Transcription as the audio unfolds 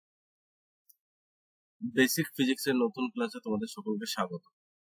Basic ফিজিক্সের নতুন ক্লাসে তোমাদের সকলকে স্বাগত।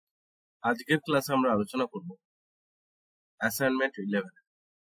 আজকের ক্লাসে আমরা আলোচনা করব অ্যাসাইনমেন্ট 11।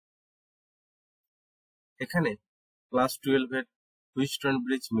 এখানে ক্লাস 12 এর হুইটস্টোন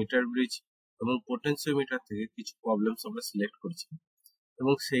ব্রিজ, মিটার ব্রিজ এবং পোটেনশিওমিটার থেকে কিছু প্রবলেমস আমরা সিলেক্ট করেছি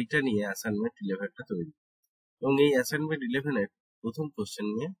এবং সেইটা নিয়ে অ্যাসাইনমেন্ট 11টা তৈরি। এবং এই অ্যাসাইনমেন্ট 11 এর প্রথম কোশ্চেন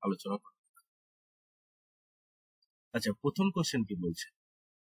নিয়ে আলোচনা করব। আচ্ছা, প্রথম কোশ্চেন কি বলছে?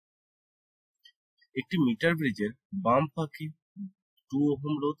 একটি মিটার ব্রিজের বাম পাকে 2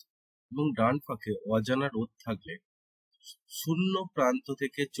 ওহম রোধ এবং ডান পাকে অজানা রোধ থাকলে শূন্য প্রান্ত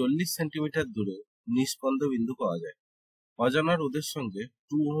থেকে 40 সেন্টিমিটার দূরে নিষ্পন্দ বিন্দু পাওয়া যায়। অজানা রোধের সঙ্গে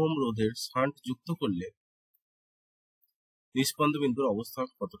 2 ওহম রোধের শান্ট যুক্ত করলে নিষ্পন্দ বিন্দুর অবস্থান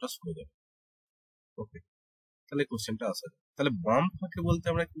কতটা সরে যাবে? ওকে, তাহলে কোশ্চেনটা আসা যায়। তাহলে বাম ফাঁকে বলতে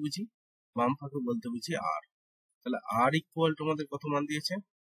আমরা কি বুঝি? বাম ফাঁকে বলতে বুঝি আর। তাহলে আর ইকুয়াল টু আমাদের কত মান দিয়েছে?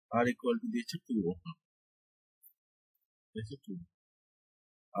 আর ইকুয়াল টু দিয়েছে 2 ওহম।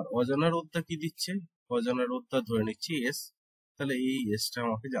 আর অজানা রোধটা কি দিচ্ছে? অজানা রোধটা ধরে নিচ্ছি এস। তাহলে এই এসটা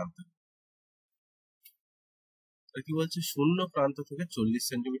আমাকে জানতে হবে। কি বলছে? শূন্য প্রান্ত থেকে 40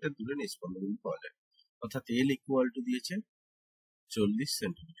 সেন্টিমিটার দূরে নিষ্পন্দ বিন্দু পাওয়া যায়, অর্থাৎ এল ইকুয়াল টু দিয়েছে 40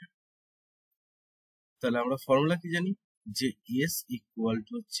 সেন্টিমিটার। তাহলে আমরা ফর্মুলা কি জানি? যে এস ইকুয়াল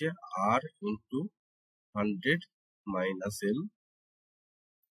টু হচ্ছে আর ইন্টু 100 মাইনাস এল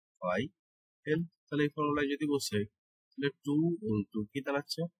বাই এল। তাহলে এই ফর্মুলায় যদি বসে তাহলে 2 ইন্টু কি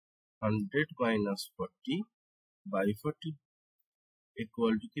দাঁড়াচ্ছে 100 মাইনাস 40 বাই 40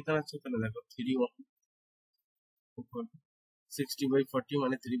 ইকুয়াল টু কি দাঁড়াচ্ছে? তাহলে দেখো 3 ওহম 60 বাই 40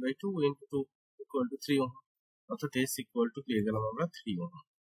 মানে 3/2 ইন্টু 2 ইকুয়াল টু 3 ওহম, অর্থাৎ এস ইকুয়াল টু পেয়ে গেলাম আমরা 3 ওহম।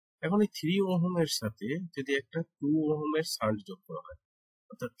 এখন এই 3 ওহমের সাথে যদি একটা 2 ওহমের শান্ট যোগ করা হয়,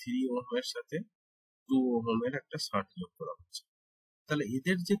 অর্থাৎ 3 ওহমের সাথে 2 ওহমের একটা শান্ট যোগ করা হচ্ছে, তাহলে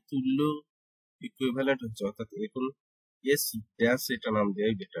এদের যে তুল্য ইকুইভ্যালেন্ট হচ্ছে, অর্থাৎ এখন এস ড্যাশ এটা নাম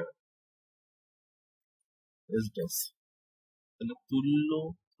দেয় বেটার, এস ড্যাশ। তাহলে তুল্য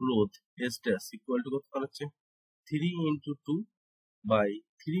রোধ এস ড্যাশ ইকুয়াল টু কত দাঁড়াচ্ছে? 3 into 2 by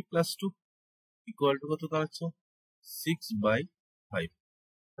 3 plus 2 equal to কত দাঁড়াচ্ছে? 6/5।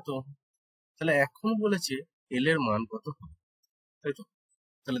 তাহলে এখন বলেছে এল এর মান কত হবে, তাই তো?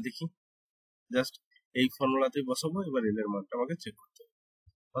 তাহলে দেখি, জাস্ট এই ফর্মুলাতে বসাবো, এবার এল এর মানটা আমাকে চেক করতে হবে।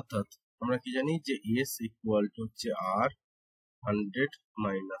 অর্থাৎ আমরা কি জানি যে এস ইকুয়াল টু হচ্ছে আর 100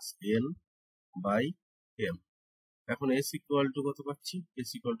 মাইনাস এল বাই এম। এখন এস ইকুয়াল টু কত পাচ্ছি? এস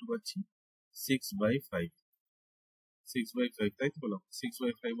ইকুয়াল টু পাচ্ছি 6/5। 6/5, তাই তো বললাম?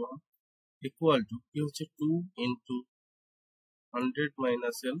 6/5 ওহম ইকুয়াল টু কি হচ্ছে 2 ইন্টু 100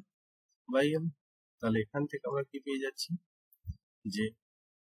 মাইনাস এল বাই এল। তাহলে এখান থেকে আমরা কি পেয়ে যাচ্ছি? যে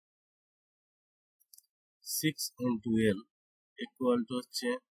 6 ইন্টু এল ইকুয়াল টু হচ্ছে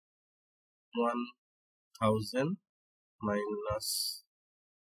 1000 মাইনাস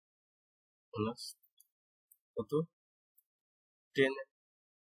কত 10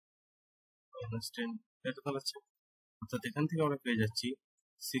 মাইনাস 10, এটা দাঁড়াচ্ছে। অর্থাৎ এখান থেকে আমরা পেয়ে যাচ্ছি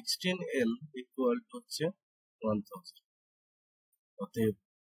 16L ইকুয়াল টু হচ্ছে 1000। অতএব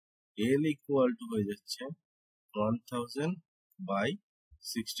L ইকুয়াল টু হয়ে যাচ্ছে 1000 বাই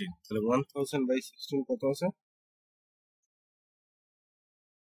 16। তাহলে 1000 বাই 16 কত আছে?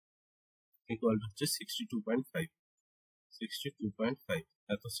 ইকুয়াল টু হচ্ছে 62.5। 62.5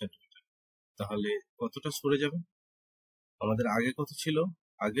 এত সেন্টিমিটার। তাহলে কতটা সরে যাবে? আমাদের আগে কত ছিল?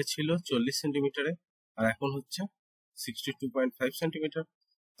 আগে ছিল 40 সেন্টিমিটারে, আর এখন হচ্ছে 62.5 সেন্টিমিটার।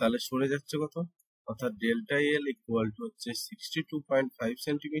 তাহলে সরে যাচ্ছে কত? অর্থাৎ ডেল্টা এল ইকুয়াল টু হচ্ছে 62.5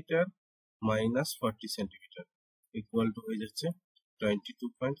 centimetre minus 40 centimetre equal to হয়ে যাচ্ছে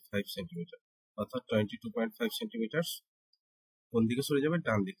 22.5 সেন্টিমিটার। অর্থাৎ 22.5 সেন্টিমিটার কোন দিকে সরে যাবে?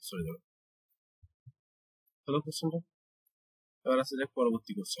 ডান দিকে সরে যাবে। হলো কোশ্চেনটা। এবার আসা যাক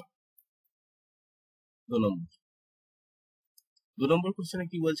পরবর্তী কোশ্চেন, 2 নম্বর। 2 নম্বর কোশ্চেনে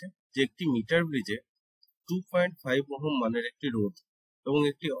কি বলছে? যে একটি মিটার ব্রিজে 2.5 ওহম মানের একটি রোধ এবং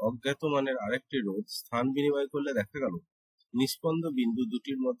একটি অজ্ঞাত মানের আরেকটি রোধ স্থান বিনিময় করলে দেখা গেল নিষ্পন্দ বিন্দু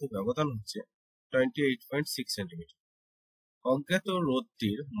দুটির মধ্যে ব্যবধান হচ্ছে 28.6 সেন্টিমিটার। অজ্ঞাত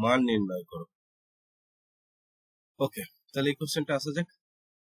রোধটির মান নির্ণয় করো। ওকে, তাহলে এই কোশ্চেনটা আসা যাক।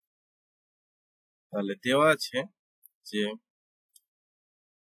 তাহলে দেওয়া আছে যে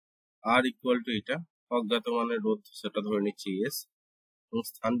আর ইকুয়াল টু এটা অজ্ঞাত মানের রোধ, সেটা ধরে নিচ্ছি এস, এবং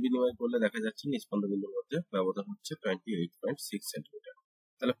স্থান বিনিময় করলে দেখা যাচ্ছে নিষ্পন্দ বিন্দুর মধ্যে ব্যবধান হচ্ছে 28.6 সেন্টিমিটার।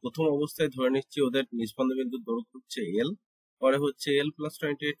 তাহলে প্রথম অবস্থায় ধরে নিচ্ছি ওদের নিষ্পন্দ বিন্দুর দৈর্ঘ্য হচ্ছে এল, পরে হচ্ছে এল প্লাস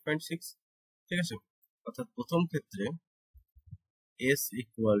 28.6, ঠিক আছে? অর্থাৎ প্রথম ক্ষেত্রে এস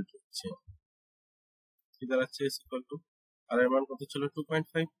ইকুয়াল টু হচ্ছে কি দাঁড়াচ্ছে? এস ইকুয়াল টু আর এর মান কত ছিল?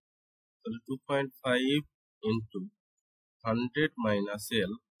 2.5। তাহলে 2.5 ইন্টু 100 মাইনাস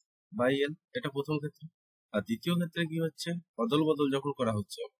এল বাই এল, এটা প্রথম ক্ষেত্রে। আর দ্বিতীয় ক্ষেত্রে কি হচ্ছে, অদল বদল যখন করা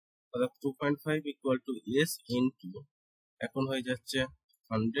হচ্ছে, অর্থাৎ 2.5 ইকুয়াল টু এস ইন্টু, এখন হয়ে যাচ্ছে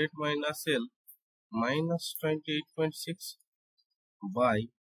 100 minus L minus 28.6 by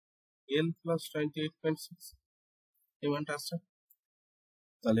L plus 28.6, এই মানটা আসছে।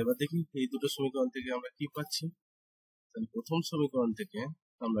 তাহলে এবার দেখি এই দুটো সমীকরণ থেকে আমরা কি পাচ্ছি। তাহলে প্রথম সমীকরণ থেকে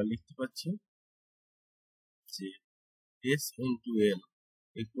আমরা লিখতে পাচ্ছি যে S into L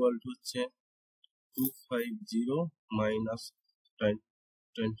equal to হচ্ছে 250 মাইনাস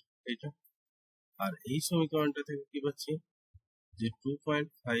 20, এটা। আর এই সমীকরণটা থেকে কি পাচ্ছি যে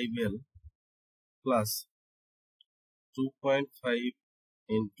 2.5 এল প্লাস 2.5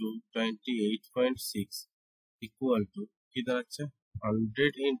 ইন্টু 28.6 ইকুয়াল টু কি দাঁড়াচ্ছে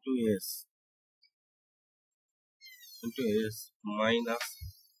 100 into S minus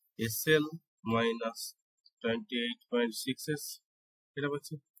SL minus 28.6s, এটা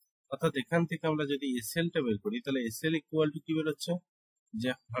পাচ্ছি। অর্থাৎ এখান থেকে আমরা যদি এসএল টা বের করি, তাহলে এসএল ইকুয়াল টু কি বেরোচ্ছে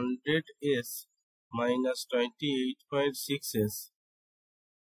যে 100s minus 28.6s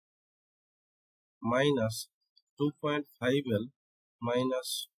minus 2.5l minus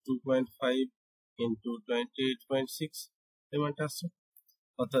 2.5 into 28.6, এই মানটা আসছে।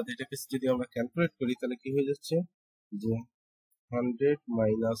 অর্থাৎ এটাকে যদি আমরা ক্যালকুলেট করি তাহলে কি হয়ে যাচ্ছে যে 100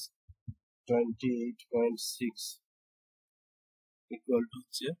 মাইনাস 28.6 ইকুয়াল টু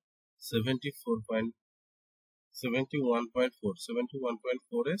হচ্ছে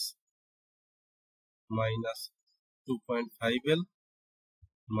 71.4s মাইনাস 2.5l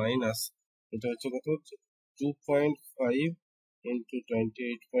মাইনাস এটা হচ্ছে কত হচ্ছে 2.5 ইন্টু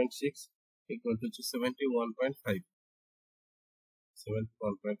 28.6 ইকুয়াল টু হচ্ছে 71.5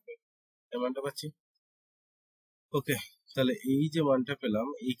 এই মানটা পাচ্ছি। ওকে, তাহলে এই যে মানটা পেলাম,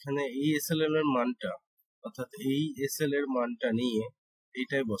 এইখানে এই এসএল এর মানটা, অর্থাৎ এই এসএল এর মানটা নিয়ে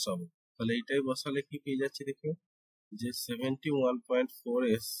এইটাই বসাবো। তাহলে এইটাই বসালে কি পেয়ে যাচ্ছি দেখো যে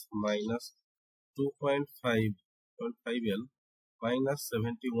 71.4s minus 2.5l minus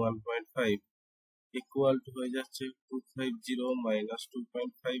 71.5 equal to হয়ে যাচ্ছে 250 মাইনাস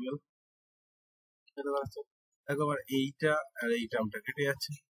 2.5l, একবার এইটা আর এই টার্মটা কেটে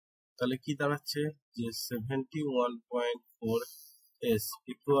যাচ্ছে। তাহলে কি দাঁড়াচ্ছে যে 71.4s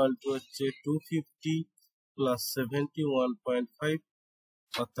ইকুয়াল টু হচ্ছে 250 প্লাস 71.5,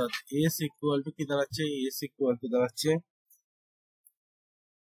 অর্থাৎ s ইকুয়াল টু কি দাঁড়াচ্ছে, s ইকুয়াল টু দাঁড়াচ্ছে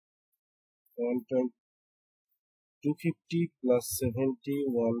 250 plus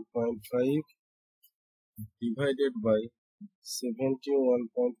 71.5 divided by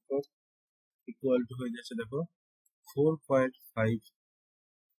 71.4 equal to হয়ে যাচ্ছে দেখো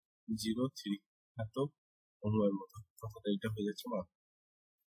 4.503, এত সময়ের মতো, অর্থাৎ এইটা হয়ে যাচ্ছে মান।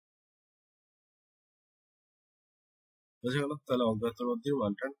 বুঝে গেল? তাহলে অজ্ঞাতের মধ্যে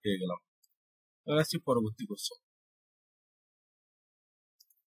মানটা পেয়ে গেলাম। এবার আসছি পরবর্তী কোশ্চেন।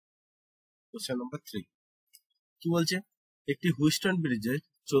 কোশ্চেন নাম্বার 3 কি বলছে, একটি হুইস্টন ব্রিজের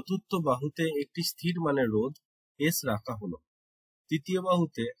চতুর্থ বাহুতে একটি স্থির মানের রোধ এস রাখা হলো, তৃতীয়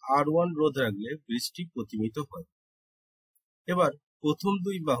বাহুতে R1 রোধ রাখলে ব্রিজটি প্রতিমিত হয়। এবার প্রথম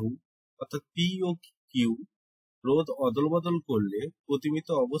দুই বাহু অর্থাৎ পি ও কিউ রোধ অদল বদল করলে প্রতিমিত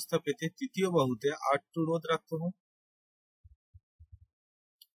অবস্থা পেতে তৃতীয় বাহুতে R2 রোধ রাখতে হয়।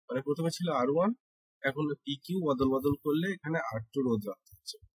 মানে প্রথমে ছিল R1, এখন পি কিউ অদল বদল করলে এখানে R2 রোধ রাখতে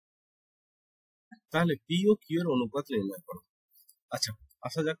হচ্ছে। তাহলে পি ও কিউ এর অনুপাত নির্ণয় করো। আচ্ছা,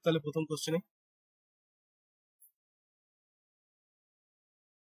 আসা যাক তাহলে প্রথম কোশ্চেনে।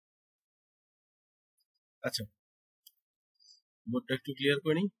 আচ্ছা, বোর্ডটা একটু ক্লিয়ার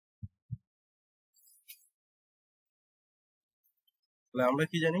করে নিই। তাহলে আমরা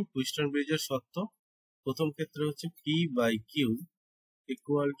কি জানি, হুইস্টন ব্রিজের শর্ত প্রথম ক্ষেত্রে হচ্ছে P by Q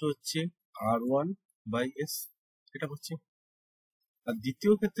equal to হচ্ছে R1 বাই এস, এটা হচ্ছে। আর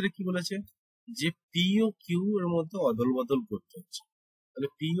দ্বিতীয় ক্ষেত্রে কি বলেছে যে পি ও কিউ এর মধ্যে অদল বদল করতে হচ্ছে। তাহলে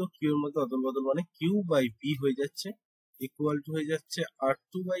পি ও কিউ এর মধ্যে অদল বদল মানে কিউ বাই পি হয়ে যাচ্ছে ইকুয়াল টু হয়ে যাচ্ছে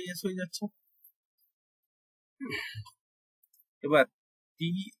R2 বাই এস হয়ে যাচ্ছে। এবার পি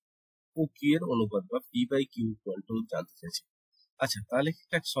ও কিউ এর অনুপাত বা P by Q equal to জানতে চাইছি। আচ্ছা, তাহলে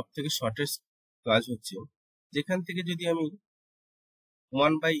এটা সব থেকে শর্টেস্ট কাজ হচ্ছে, যেখান থেকে যদি আমি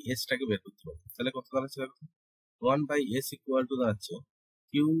 1 বাই এস টাকে বের করতে পারি, তাহলে কত দাঁড়াচ্ছে, 1 বাই এস ইকুয়াল টু দাঁড়াচ্ছে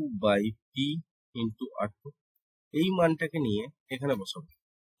Q by P into R2। এই মানটাকে নিয়ে এখানে বসাবো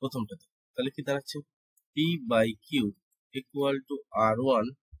প্রথমটাতে, তাহলে কি দাঁড়াচ্ছে P by Q equal to R1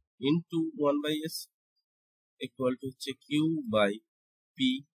 into 1 by S equal to হচ্ছে Q by P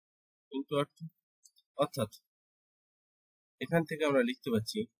into R2। অর্থাৎ এখান থেকে আমরা লিখতে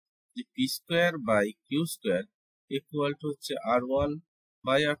পাচ্ছি যে P square by Q square equal to হচ্ছে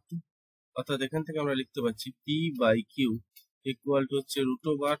R1/R2, অর্থাৎ এখান থেকে আমরা লিখতে পাচ্ছি P by Q equal to হচ্ছে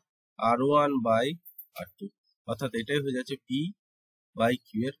 √ওভার R1/R2, অর্থাৎ এটাই হয়ে যাচ্ছে পি বাই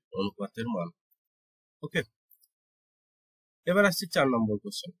কিউ এর অনুপাতের মান। ওকে, এবার আসছে 4 নম্বর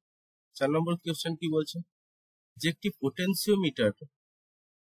কোশ্চেন। 4 নম্বর কোশ্চেন কি বলছে, যে একটি পোটেনশিওমিটার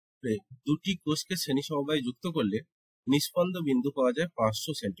দুটি কোষকে শ্রেণী সমবায়ে যুক্ত করলে নিষ্পন্দ বিন্দু পাওয়া যায়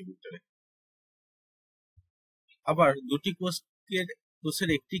 500 সেন্টিমিটারে। আবার দুটি কোষের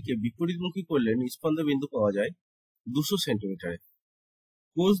একটিকে বিপরীতমুখী করলে নিষ্পন্দ বিন্দু পাওয়া যায় 200 সেন্টিমিটারে।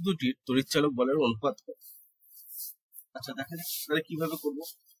 কোষ দুটির তড়িৎচালক বলের অনুপাত কত? আচ্ছা দেখা যাক তাহলে কিভাবে করব।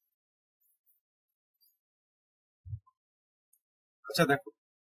 আচ্ছা দেখো,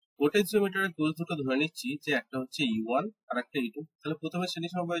 পোটেনশিওমিটারের কোষ দুটো ধরে নিচ্ছি যে একটা হচ্ছে U1 আর একটা E2। তাহলে প্রথমে শ্রেণী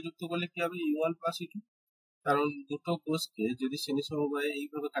সমবায়ে যুক্ত করলে কি হবে, U1 প্লাস E2। কারণ দুটো কোষকে যদি শ্রেণী সমবায়ে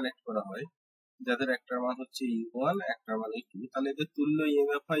এইভাবে কানেক্ট করা হয়, যাদের একটার মান হচ্ছে U1 একটার মান E2, তাহলে এদের তুল্য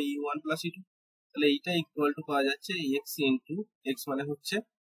ইএমএফ হয় U1 প্লাস E2। তাহলে এইটা ইকুয়াল টু পাওয়া যাচ্ছে x ইন্টু এক্স, মানে হচ্ছে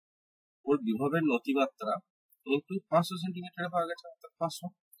ওর বিভবের নতিমাত্রা, ইন্টু 500 সেন্টিমিটারে পাওয়া গেছে, অর্থাৎ 500।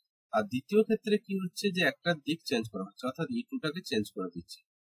 আর দ্বিতীয় ক্ষেত্রে কি হচ্ছে, যে একটা দিক চেঞ্জ করা হচ্ছে, অর্থাৎ E2 টাকে চেঞ্জ করে দিচ্ছে,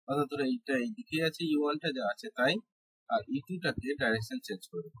 অর্থাৎ ধরো এইটা এইদিকে আছে, U1 টা যা আছে তাই, আর E2 টাকে ডাইরেকশন চেঞ্জ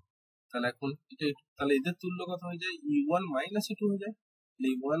করে দেবো। তাহলে এখন এটা তাহলে এদের তুল্য কত হয়ে যায়, U1 মাইনাস E2 হয়ে যায়।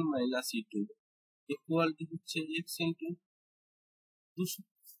 U1 minus E2 equal to হচ্ছে x ইন্টু 200,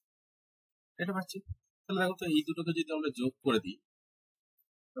 এটা পাচ্ছি। তাহলে দেখো তো এই দুটোকে যদি আমরা যোগ করে দিই,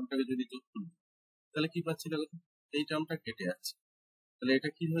 টার্মটাকে যদি যোগ করি তাহলে কি পাচ্ছি, দেখো তো এই টার্মটা কেটে যাচ্ছে, তাহলে এটা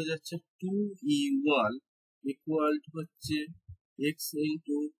কি হয়ে যাচ্ছে 2E1 ইকুয়াল টু হচ্ছে x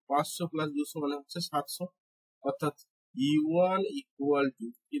ইন্টু 500 প্লাস 200 মানে হচ্ছে 700, অর্থাৎ E1 ইকুয়াল টু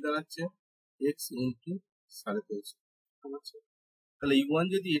কি দাঁড়াচ্ছে x ইন্টু 350। তাহলে E1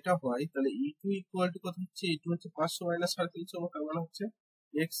 যদি এটা হয় তাহলে E2 ইকুয়াল টু কত হচ্ছে, E2 হচ্ছে 500 মাইনাস 350, তার মানে হচ্ছে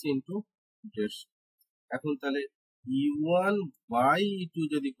x ইন্টু 150। এখন তাহলে E1 বাই E2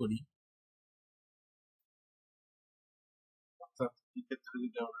 যদি করি, অর্থাৎ এক্ষেত্রে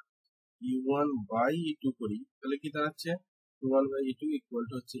যদি আমরা E1 বাই E2 করি তাহলে কি দাঁড়াচ্ছে, E1 by E2 equal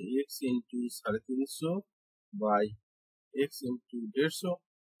to হচ্ছে x into 350 by x into 150,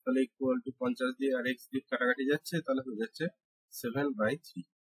 তাহলে ইকুয়াল টু 50 দিয়ে আর x দিয়ে কাটাকাটি যাচ্ছে, তাহলে হয়ে যাচ্ছে 7/3।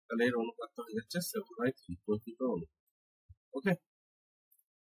 তাহলে এর অনুপাতটা হয়ে যাচ্ছে 7/3 প্রকৃত অনুপাত। ওকে,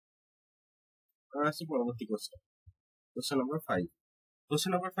 আসি পরবর্তী question, question number 5।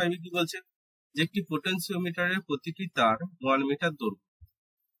 Question number 5 কি বলছে, যে একটি পোটেনশিওমিটারের প্রতিটি তার 1 মিটার দৈর্ঘ্য,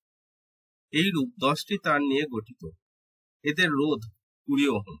 এইরূপ 10টি তার নিয়ে গঠিত, এদের রোধ 20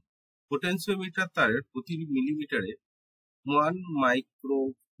 ওহম। পোটেনশিওমিটার তারের প্রতি মিলিমিটারে 1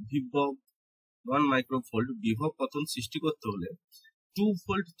 মাইক্রোভোল্ট বিভব পতন সৃষ্টি করতে হলে 2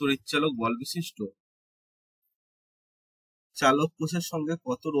 ভোল্ট তড়িৎচালক বল বিশিষ্ট চালক কোষের সঙ্গে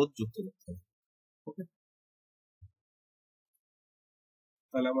কত রোধ যুক্ত করতে হবে। ওকে,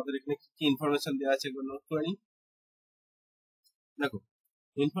 তাহলে আমাদের এখানে কি কি ইনফরমেশন দেওয়া আছে এগুলো নোট করে নিই। দেখো,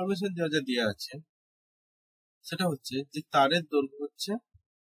 ইনফরমেশন যা যা দেওয়া আছে সেটা হচ্ছে যে তারের দৈর্ঘ্য হচ্ছে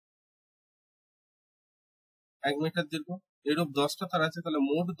 1 মিটার দীর্ঘ, এরূপ 10টা তার আছে, তাহলে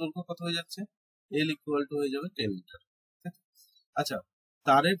মোট দৈর্ঘ্য কত হয়ে যাচ্ছে, L ইকুয়াল টু হয়ে যাবে 10 মিটার। আচ্ছা,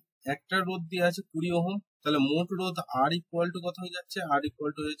 তারের একটা রোধ দিয়ে আছে 20 ওহম, তাহলে মোট রোধ R ইকুয়াল টু কত হয়ে যাচ্ছে, R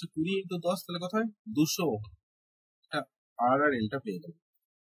ইকুয়াল টু হয়ে যাচ্ছে 20 ইন্টু 10, তাহলে কত হয় 200 ওহম। R আর Lটা পেয়ে গেল।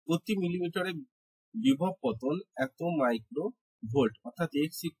 প্রতি মিলিমিটারে বিভব পতন এত মাইক্রো ভোল্ট, অর্থাৎ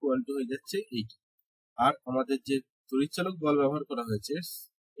x ইকুয়াল টু হয়ে যাচ্ছে 8। আর আমাদের যে তড়িৎচালক বল ব্যবহার করা হয়েছে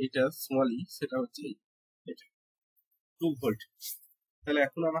এটা স্মল ই, সেটা হচ্ছে এটা 2 ভোল্ট। তাহলে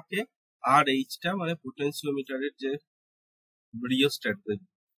এখন আমাকে আর এইচটা মানে পোটেনশিওমিটারের যে রিওস্ট্যাট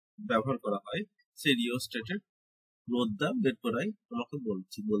ব্যবহার করা হয় সেই রিওস্ট্যাটের রোধটা বের করাই আমাকে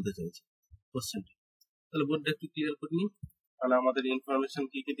বলতে চাইছে কোশ্চেনটা। তাহলে বোর্ডটা একটু ক্লিয়ার করে নিই। তাহলে আমাদের ইনফরমেশন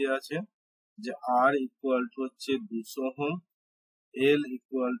কি কি দেওয়া আছে, যে আর ইকুয়াল টু হচ্ছে 200 ওহম, এল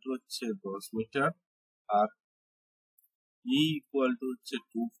ইকুয়াল টু হচ্ছে 10 metre, R E equal to হচ্ছে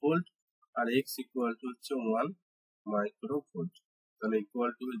 2 volt, R x equal to হচ্ছে 1 মাইক্রো ভোল্ট। তাহলে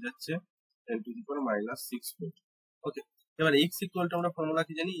ইকুয়াল টু হয়ে যাচ্ছে 10 to the power minus 6 volt. ওকে, এবার এক্স ইকুয়াল টু আমরা ফর্মুলা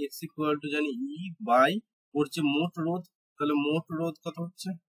কি জানি, এক্স ইকুয়াল টু জানি ই বাই ওর যে মোট রোধ, তাহলে মোট রোধ কত হচ্ছে,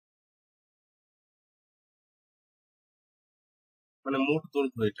 মানে মোট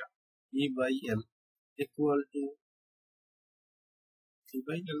দৈর্ঘ্য এটা, E by L equal to V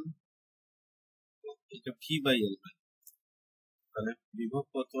by এল, এটা ভি বাই এল, তাহলে বিভব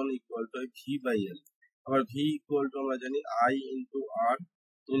পতন ইকুয়াল টু ভি বাই এল। আবার ভি ইকুয়াল টু আমরা জানি I into R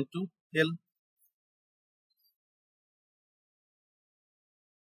into L.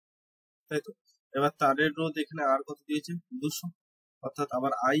 তাই তো। এবার তারের রোধ এখানে আর কত দিয়েছে 200, অর্থাৎ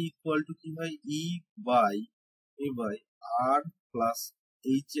আবার আই ইকুয়াল টু কি হয় E by R plus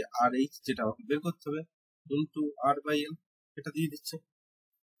H R H, যেটা আমাকে বের করতে হবে, ইন্টু আর বাই এল, এটা দিয়ে দিচ্ছে।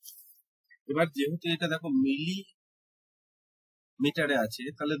 এবার যেহেতু এটা দেখো মিলি মিটারে আছে,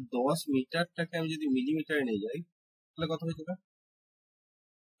 তাহলে 10 মিটারটাকে আমি যদি মিলিমিটারে নিয়ে যাই তাহলে কত হয়ে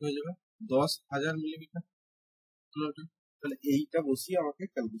যাবে, 10,000 মিলিমিটার। তাহলে এইটা বসিয়ে আমাকে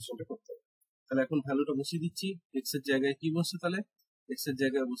ক্যালকুলেশনটা করতে হবে। তাহলে এখন ভ্যালুটা বসিয়ে দিচ্ছি। এক্স এর জায়গায় কি বসছে, তাহলে এক্স এর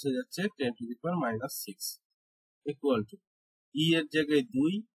জায়গায় বসে যাচ্ছে 10⁻⁶ ইকুয়াল টু ই এর জায়গায়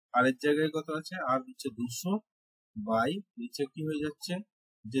 2, আর এর জায়গায় কত আছে, আর হচ্ছে 200 বাই নিচে কি হয়ে যাচ্ছে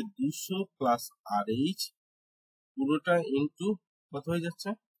যে 200 প্লাস আর এইচ পুরোটা ইন্টু কত হয়ে যাচ্ছে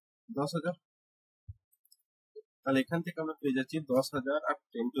 10,000। তাহলে এখান থেকে আমরা পেয়ে যাচ্ছি 10,000 আর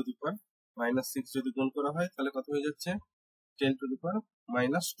 10⁻⁶ যদি গুণ করা হয় তাহলে কত হয়ে যাচ্ছে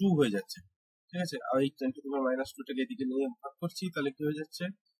 10⁻² হয়ে যাচ্ছে। ঠিক আছে, আর এই 10⁻² এদিকে নিয়ে ভাগ করছি, তাহলে কি হয়ে যাচ্ছে,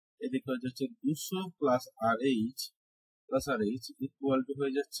 এদিকে হয়ে যাচ্ছে 200 plus R H equal to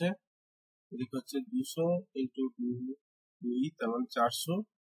হয়ে যাচ্ছে, এদিকে হচ্ছে 200 ইন্টু 2, তার মানে 400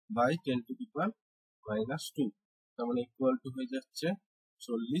 বাই 10⁻², তার মানে ইকুয়াল টু হয়ে যাচ্ছে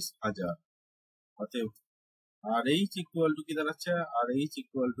 40,000। অতএব আর এইচ ইকুয়াল টু কি দাঁড়াচ্ছে, আর এইচ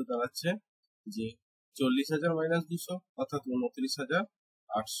ইকুয়াল টু দাঁড়াচ্ছে যে 40,000 মাইনাস 200, অর্থাৎ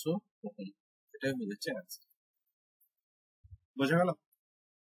 29,800 ওহম। এটাই হয়ে যাচ্ছে অ্যান্সার। বোঝা গেল?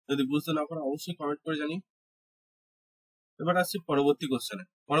 যদি বুঝতে না পারো অবশ্যই কমেন্ট করে জানি। এবার আসছি পরবর্তী কোশ্চেনে।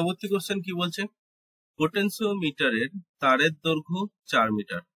 পরবর্তী কোশ্চেন কি বলছে, পোটেনশিওমিটারের তারের দৈর্ঘ্য 4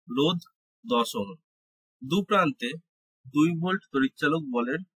 মিটার, রোধ 10 ওহম, দু প্রান্তে 2 ভোল্ট তড়িৎচালক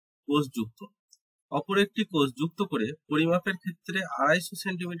বলের কোষ যুক্ত, অপর একটি কোষ যুক্ত করে পরিমাপের ক্ষেত্রে 250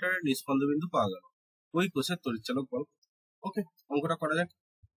 সেন্টিমিটারের নিষ্পন্দ বিন্দু পাওয়া গেল, ওই কোষের তড়িৎচালক বল। ওকে, অঙ্কটা করা যাক।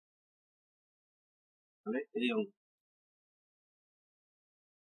 তাহলে এই অঙ্ক,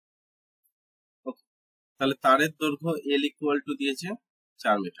 তাহলে তারের দৈর্ঘ্য এল ইকুয়াল টু দিয়েছে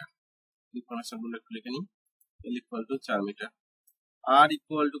 4 মিটার, ইনফরমেশনগুলো একটু লিখে নিই। L equal to 4 metre, R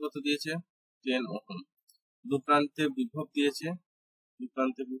equal to কত দিয়েছে 10 ওহম, দু প্রান্তে বিভব দিয়েছে, দু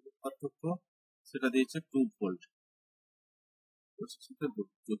প্রান্তে বিভব পার্থক্য সেটা দিয়েছে 2 ভোল্ট,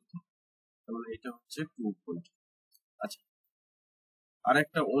 যুক্ত, তাহলে এটা হচ্ছে 2 ভোল্ট। আচ্ছা, আর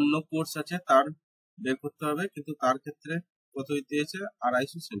একটা অন্য কোর্স আছে তার বের করতে হবে, কিন্তু তার ক্ষেত্রে কত দিয়েছে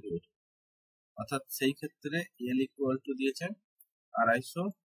 250 সেন্টিমিটার, অর্থাৎ সেই ক্ষেত্রে এল ইকুয়াল টু দিয়েছে 250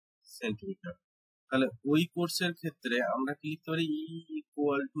 সেন্টিমিটার। তাহলে ওই কোর্সের ক্ষেত্রে আমরা কি লিখতে পারি, ই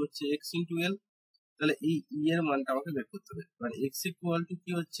ইকুয়াল টু হচ্ছে এক্স ইন্টু এল। তাহলে এই ই এর মানটা আমাকে বের করতে হবে, মানে এক্স ইকুয়াল টু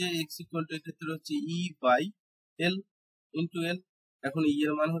কি হচ্ছে, এক্স ইকুয়াল টু এর ক্ষেত্রে হচ্ছে E by L into L. এখন ই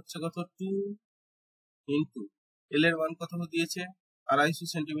এর মান হচ্ছে কত 2 ইন্টু এল এর মান কত দিয়েছে 250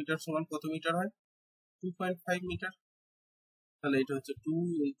 সেন্টিমিটার সমান কত মিটার হয় 2.5 মিটার। তাহলে এটা হচ্ছে 2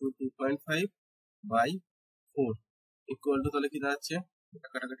 ইন্টু 2.5 বাই 4 ইকুয়াল টু, তাহলে কি দাঁড়াচ্ছে,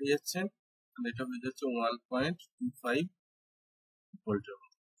 কাটাকাটি যাচ্ছে, তাহলে এটা হয়ে যাচ্ছে 1.25 ভোল্টের,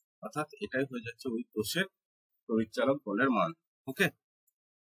 অর্থাৎ এটাই হয়ে যাচ্ছে ওই কোষের তড়িৎচালক বলের মান। ওকে,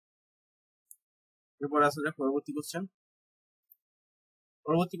 এরপর আসা যাক পরবর্তী কোশ্চেন।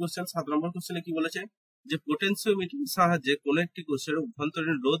 7 নম্বর কোশ্চেনে কি বলেছে, যে পোটেনশিওমিটারের সাহায্যে কোন একটি কোষের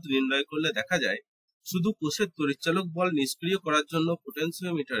অভ্যন্তরীণ রোধ নির্ণয় করলে দেখা যায় শুধু কোষের তড়িৎচালক বল নিষ্ক্রিয় করার জন্য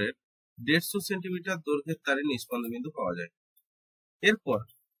পোটেনশিওমিটারের 150 সেন্টিমিটার দৈর্ঘ্যের তারে নিষ্পন্দ বিন্দু পাওয়া যায়। এরপর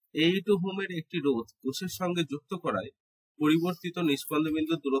 8 ওহমের একটি রোধ কোষের সঙ্গে যুক্ত করায় পরিবর্তিত নিষ্পন্দ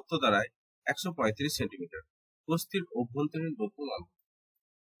বিন্দুর দূরত্ব দাঁড়ায় 135 সেন্টিমিটার, কোষটির অভ্যন্তরীণ রোধ মান।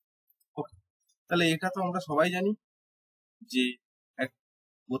 তাহলে এটা তো আমরা সবাই জানি যে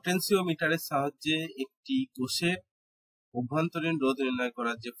পোটেনশিওমিটারের সাহায্যে একটি কোষের অভ্যন্তরীণ রোধ নির্ণয়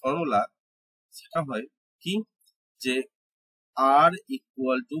করার যে ফর্মুলা, সেটা হয় কি, যে আর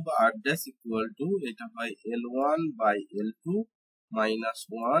ইকুয়াল টু বা আর ড্যাশ ইকুয়াল টু, এটা হয় L1 by L2 minus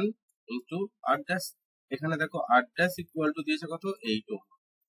 1 into R dash. এখানে দেখো আর ড্যাশ ইকুয়াল টু দিয়েছে কত 8 ওহম,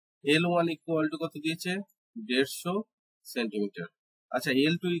 L1 ইকুয়াল টু কত দিয়েছে 150 সেন্টিমিটার। আচ্ছা,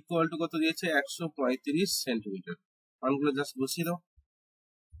 L2 ইকুয়াল টু কত দিয়েছে 135 সেন্টিমিটার। মানগুলো জাস্ট বসিয়ে দাও,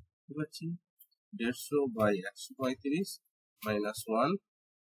 বুঝতে পারছি 150 বাই 135 মাইনাস 1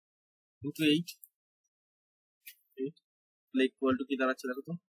 ইন্টু 8, তাহলে ইকুয়াল টু কি দাঁড়াচ্ছে দেখো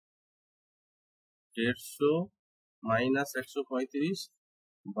তো, 150 minus 135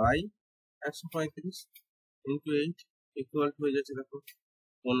 by 135 into 8 equal to হয়ে যাচ্ছে দেখো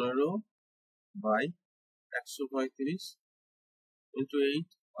 15 বাই 135 ইন্টু 8,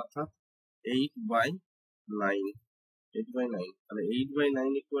 অর্থাৎ 8 বাই 9, 8 বাই 9। তাহলে 8 বাই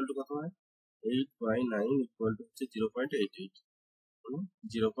 9 ইকুয়াল টু কত হয়, 8 বাই 9 ইকুয়াল টু হচ্ছে 0.88।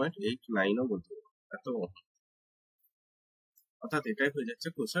 0.89ও বলতে পারবো, এত ওহম। অর্থাৎ এটাই হয়ে যাচ্ছে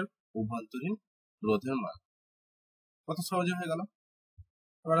কোষের অভ্যন্তরীণ রোধের মান। কত সহজে হয়ে গেল।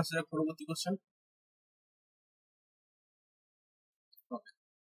 এবার আসা যাক পরবর্তী কোশ্চেন।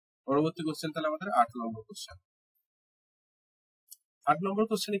 পরবর্তী কোশ্চেন তাহলে আমাদের 8 নম্বর কোশ্চেন। 8 নম্বর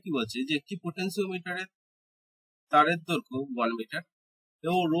কোশ্চেনে কি বলছে যে একটি পোটেনশিওমিটারের তারের দৈর্ঘ্য 1 মিটার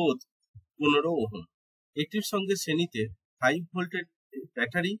এবং রোধ 15 ওহম। এটির সঙ্গে শ্রেণীতে 5 ভোল্টের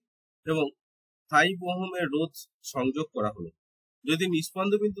ব্যাটারি এবং 5 ওহমের রোধ সংযোগ করা হলো। যদি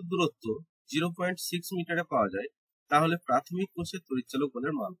নিষ্পন্দ বিন্দুর দূরত্ব 0.6 মিটারে পাওয়া যায় তাহলে প্রাথমিক কোষের তড়িৎচালক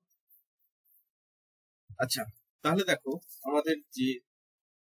বলের মান। আচ্ছা, তাহলে দেখো আমাদের যে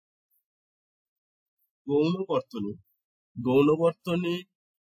গৌণ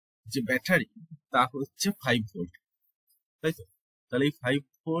যে ব্যাটারি তা হচ্ছে 5 ভোল্ট, তাই তো। তাহলে এই 5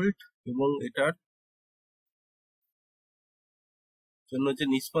 ভোল্ট এবং এটার জন্য যে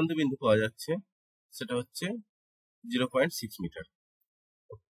নিষ্পন্দ বিন্দু পাওয়া যাচ্ছে সেটা হচ্ছে 0.6 মিটার।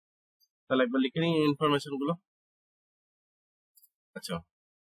 তাহলে একবার লিখে নিই ইনফরমেশন গুলো। আচ্ছা,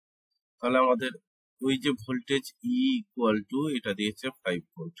 তাহলে আমাদের ওই যে ভোল্টেজ ই ইকুয়াল টু এটা দিয়েছে 5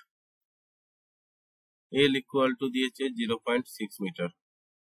 ভোল্ট, এল ইকুয়াল টু দিয়েছে 0.6 মিটার,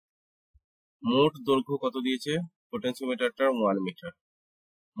 মোট দৈর্ঘ্য কত দিয়েছে পোটেনশিওমিটারটার 1 মিটার,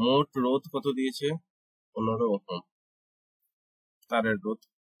 মোট রোধ কত দিয়েছে 15 ওহম তারের রোধ,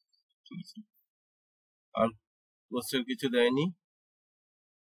 ঠিক আছে। আর কোষের কিছু দেয়নি।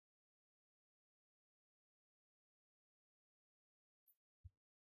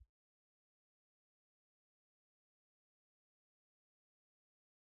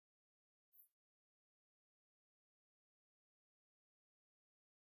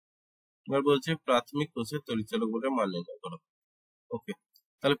 এবার বলছে প্রাথমিক কোষের তড়িৎচালক বলের মান নির্ণয় করো। ওকে,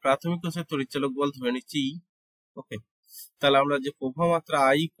 তাহলে প্রাথমিক কোষের তড়িৎচালক বল ধরে নিচ্ছি ই। ওকে, তাহলে আমরা যে প্রভাবমাত্রা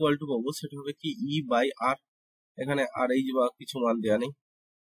আই ইকুয়াল টু পাবো সেটা হবে কি ই বাই আর। এখানে আর এইচ বা কিছু মান দেওয়া নেই,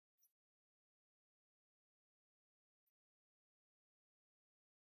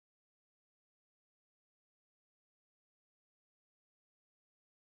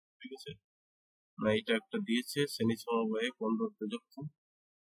 ঠিক আছে না। এটা একটা দিয়েছে শ্রেণী সমবায়ে কোন রোধ প্রযুক্ত,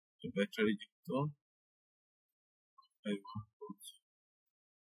 ব্যাটারি যুক্ত।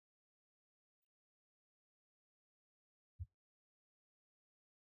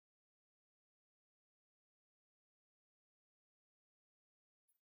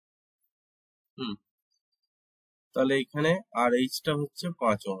 তাহলে এখানে আর এইচটা হচ্ছে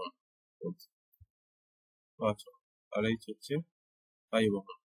 5 ওহম, 5 ওহম, আর এইচ হচ্ছে 5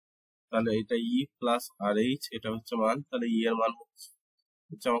 ওহম। তাহলে এটা ই প্লাস আর এইচ, এটা হচ্ছে মান। তাহলে ই এর মান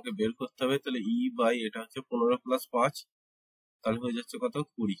হচ্ছে আমাকে বের করতে হবে। তাহলে ই বাই এটা হচ্ছে 15 প্লাস 5, তাহলে হয়ে যাচ্ছে কত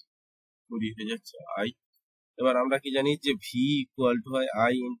 20 হয়ে যাচ্ছে আই। এবার আমরা কি জানি যে ভি ইকুয়াল টু হয়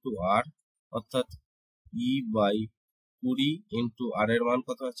আই ইন্টু আর, অর্থাৎ ই বাই 20 ইন্টু আর এর মান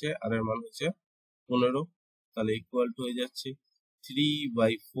কত আছে, আর এর মান হচ্ছে 15, তাহলে ইকুয়াল টু হয়ে যাচ্ছে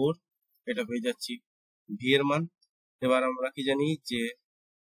 3/4, এটা হয়ে যাচ্ছে ভি এর মান। এবার আমরা কি জানি যে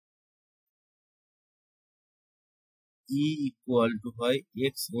ই ইকুয়াল টু হয়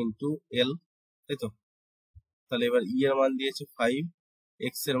এক্স ইন্টু এল, তাই তো। তাহলে এবার ই এর মান দিয়েছে 5,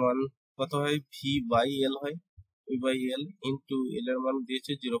 এক্স এর মান কত হয় ভি বাই এল হয়, V by L into L এর মান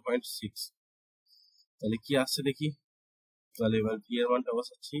দিয়েছে 0.6। তাহলে কি আসছে দেখি। তাহলে এবার ভি এর মানটা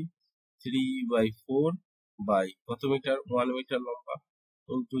বসাচ্ছি 3/4 বাই কত মিটার, 1 মিটার লম্বা,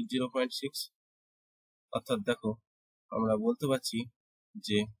 ইন্টু 0.6। অর্থাৎ দেখো আমরা বলতে পারছি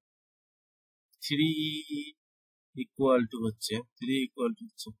যে 3 ইকুয়াল টু হচ্ছে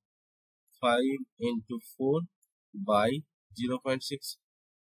 5 ইন্টু 4 বাই 0.6,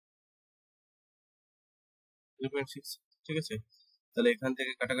 ঠিক আছে। তাহলে এখান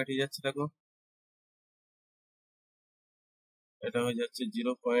থেকে কাটাকাটি যাচ্ছে, দেখো এটা হয়ে যাচ্ছে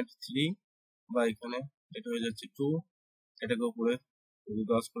 0.3 বা এখানে এটা হয়ে যাচ্ছে 2, এটাকে উপরে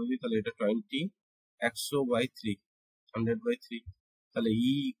 10 করে দিই তাহলে এটা 20, 100/3, 100/3। তাহলে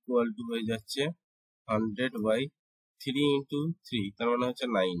ই ইকুয়াল টু হয়ে যাচ্ছে 100/3 ইন্টু 3, তার মানে হচ্ছে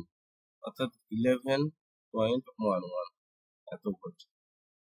 9, অর্থাৎ 11.11 এত ভোল্ট,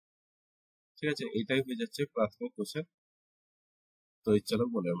 ঠিক আছে। এটাই হয়ে যাচ্ছে প্রাথমিক কোষের তড়িৎচালক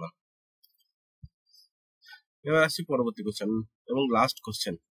বলের মান। এবার আসছি পরবর্তী কোশ্চেন এবং লাস্ট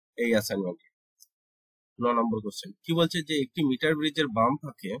কোশ্চেন এই অ্যাসাইনমেন্টে, 9 নম্বর কোশ্চেন। কি বলছে যে একটি মিটার ব্রিজের বাম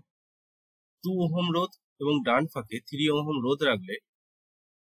ফাঁকে 2 ওহম রোধ এবং ডান ফাঁকে 3 ওহম রোধ রাখলে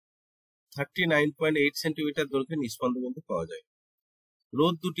 39.8 সেন্টিমিটার দৈর্ঘ্যের নিষ্পন্দ বিন্দু পাওয়া যায়।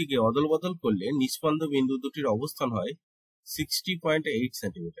 রোধ দুটিকে অদল বদল করলে নিষ্পন্দ বিন্দু দুটির অবস্থান হয় 60.8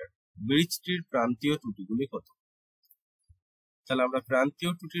 সেন্টিমিটার। ব্রিজটির প্রান্তীয় ত্রুটিগুলি কত। তাহলে আমরা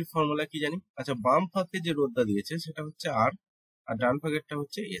প্রান্তীয় টুটির ফর্মুলা কি জানি? আচ্ছা, বাম ফাঁকে যে রোধটা দিয়েছে সেটা হচ্ছে আর, আর ডান ফাঁকেরটা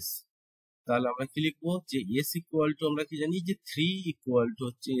হচ্ছে এস। তাহলে আমরা কি লিখবো? যে এস ইকুয়াল টু আমরা কি জানি? যে 3 ইকুয়াল টু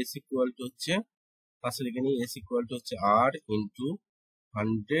হচ্ছে এস ইকুয়াল টু হচ্ছে, পাশে লিখে নিই, এস ইকুয়াল টু হচ্ছে আর into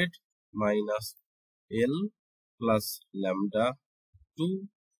 100 minus L plus lambda 2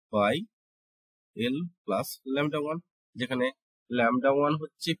 by L plus lambda 1, যেখানে ল্যামডা 1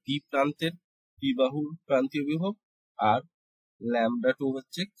 হচ্ছে পি প্রান্তের পি বাহুর প্রান্তীয় বিভব, আর ল্যামডা 2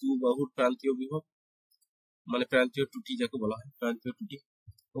 হচ্ছে কিউ বাহুর প্রান্তীয় বিভব, মানে প্রান্তীয় টুটি যাকে বলা হয়, প্রান্তীয় টুটি।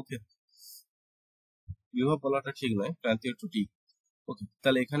 ওকে, বিভব বলাটা ঠিক নয়, প্রান্তীয় টুটি। ওকে,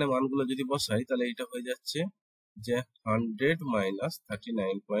 তাহলে এখানে মানগুলো যদি বসাই তাহলে এটা হয়ে যাচ্ছে যে 100 মাইনাস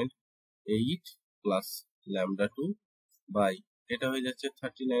 39.8 প্লাস ল্যামডা 2 বাই এটা হয়ে যাচ্ছে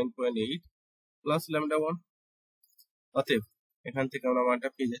 39.8 প্লাস ল্যামডা 1। অতএব এখান থেকে আমরা মানটা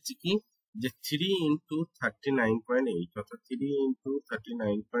পেয়ে যাচ্ছি কি? যে 3 ইন্টু 39.8, অর্থাৎ 3 into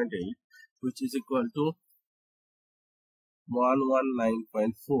 39.8 which is equal to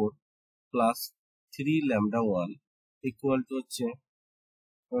 119.4 plus 3 lambda 1 equal to হচ্ছে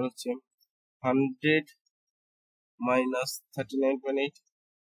 100 মাইনাস 39.8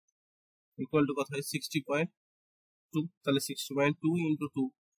 ইকুয়াল টু কত হয়? 60.2। তাহলে 60.2 ইন্টু 2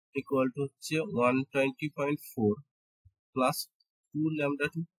 ইকুয়াল টু হচ্ছে 120.4 প্লাস 2 ল্যামডা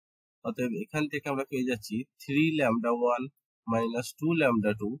 2। অতএব এখান থেকে আমরা পেয়ে যাচ্ছি 3 lambda 1 minus 2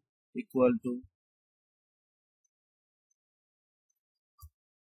 lambda 2 equal to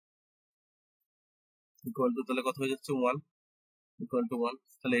তাহলে কত হয়ে যাচ্ছে? 1 ইকুয়াল টু 1।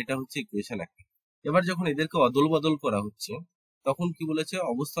 তাহলে এটা হচ্ছে ইকুয়েশন 1। এবার যখন এদেরকে অদল বদল করা হচ্ছে তখন কি বলেছে?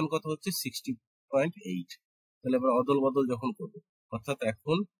 অবস্থান কত হচ্ছে? 60.8। তাহলে এবার অদল বদল যখন করবো, অর্থাৎ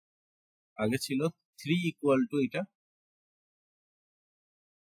এখন আগে ছিল 3 ইকুয়াল টু এটা,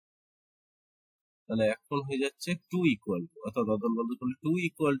 তাহলে এখন হয়ে যাচ্ছে 2 ইকুয়াল টু, অর্থাৎ অদল বদল করলে 2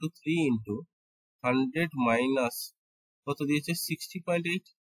 ইকুয়াল টু 3 ইন্টু 100 মাইনাস কত দিয়েছে? 60.8,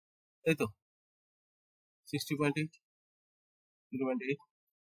 তাই তো? 60.8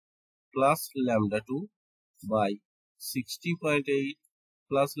 plus lambda 2 by 60.8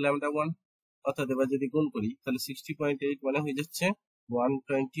 plus lambda 1। অর্থাৎ এবার যদি গুণ করি তাহলে 60.8 মানে হয়ে যাচ্ছে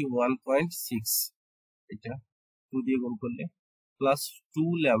 121.6, এটা 2 দিয়ে গুণ করলে, প্লাস 2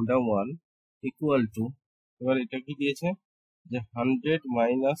 ল্যামডা 1 ইকুয়াল টু, এবার এটা কি দিয়েছে? যে 100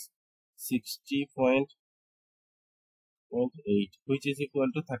 minus 60.8 which is equal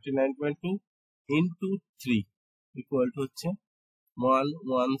to 39.2 into 3 equal to হচ্ছে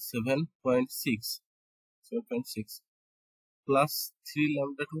 117.6 প্লাস 3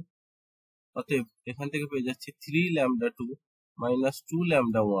 ল্যামডা 2। অতএব এখান থেকে পেয়ে যাচ্ছি 3 lambda 2 minus 2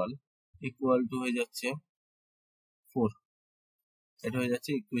 lambda 1 equal to হয়ে যাচ্ছে 4। এটা হয়ে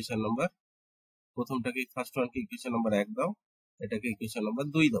যাচ্ছে ইকুয়েশন নাম্বার, প্রথমটাকে ফার্স্ট ওয়ানকে ইকুয়েশন নাম্বার 1 দাও, এটাকে ইকুয়েশন নাম্বার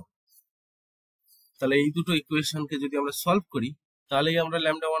 2 দাও। তাহলে এই দুটো ইকুয়েশনকে যদি আমরা সলভ করি তাহলেই আমরা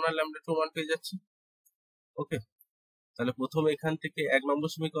ল্যামডা 1 আর ল্যামডা 2 মান পেয়ে যাচ্ছি। ওকে, তাহলে প্রথমে এখান থেকে 1 নম্বর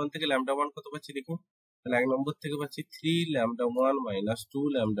সমীকরণ থেকে ল্যামডা 1 কত পাচ্ছি দেখুন। তাহলে 1 নম্বর থেকে পাচ্ছি 3 lambda 1 minus 2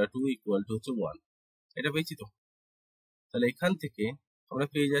 lambda 2 equal to হচ্ছে 1, এটা পেয়েছি তো। তাহলে এখান থেকে আমরা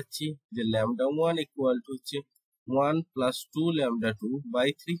পেয়ে যাচ্ছি যে ল্যামডা 1 ইকুয়াল টু হচ্ছে 1 প্লাস 2 ল্যামডা 2 বাই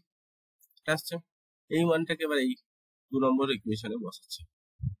 3 আসছে। এই মানটাকে এবার এই 2 নম্বর ইকুয়েশনে বসাচ্ছি।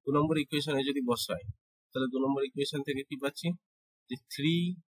 2 নম্বর ইকুয়েশনে যদি বসাই তাহলে 2 নম্বর ইকুয়েশন থেকে কি পাচ্ছি? যে 3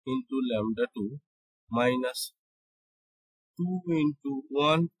 into lambda 2 minus 2 into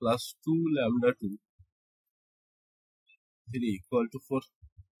 1 plus 2 lambda 2 3 equal to 4।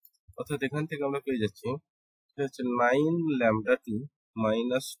 অর্থাৎ এখান থেকে আমরা পেয়ে যাচ্ছি এটা হচ্ছে 9 lambda 2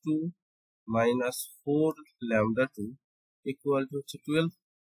 minus 2 minus 4 lambda 2 equal to হচ্ছে 12।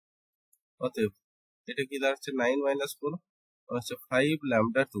 অতএব এটা কি দাঁড়াচ্ছে? 9 মাইনাস 4 হচ্ছে 5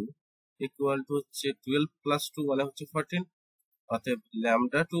 ল্যামডা 2 ইকুয়াল টু হচ্ছে 12 প্লাস 2 মানে হচ্ছে 14। অতএব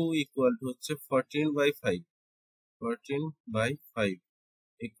ল্যামডা 2 ইকুয়াল টু হচ্ছে 14 বাই 5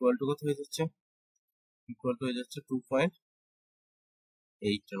 ইকুয়াল টু কত হয়ে যাচ্ছে? ইকুয়াল টু হয়ে যাচ্ছে 2.8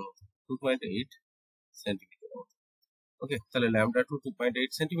 এর মতো, 2.8 সেন্টিমিটার মতো। ওকে, তাহলে ল্যামডা 2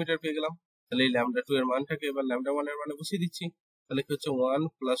 2.8 সেন্টিমিটার পেয়ে গেলাম। তাহলে এই ল্যামডা 2 এর মানটাকে এবার ল্যামডা 1 এর মানে বসিয়ে দিচ্ছি। তাহলে কি হচ্ছে 1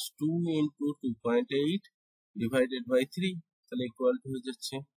 প্লাস 2 ইন্টু 2.8 ডিভাইডেড বাই 3, তাহলে ইকুয়াল টু হয়ে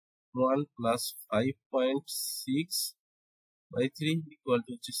যাচ্ছে 1 প্লাস 5.6 বাই 3 ইকুয়াল টু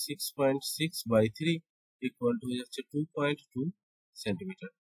হচ্ছে 6.6 বাই 3 ইকুয়াল টু হয়ে যাচ্ছে 2.2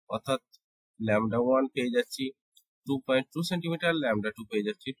 সেন্টিমিটার। অর্থাৎ ল্যামডা 1 পেয়ে যাচ্ছি 2.2 সেন্টিমিটার, ল্যামডা 2 পেয়ে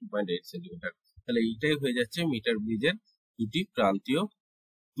যাচ্ছি 2.8 সেন্টিমিটার। তাহলে এইটাই হয়ে যাচ্ছে মিটার ব্রিজের দুটি প্রান্তীয়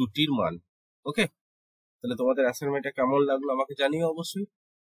ত্রুটির মান। ওকে, তাহলে তোমাদের অ্যাসাইনমেন্টটা কেমন লাগলো আমাকে জানিও অবশ্যই।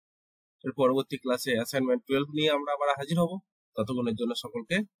 এর পরবর্তী ক্লাসে অ্যাসাইনমেন্ট 12 নিয়ে আমরা আবার হাজির হব। ততক্ষণের জন্য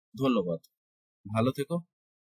সকলকে ধন্যবাদ। ভালো থেকো।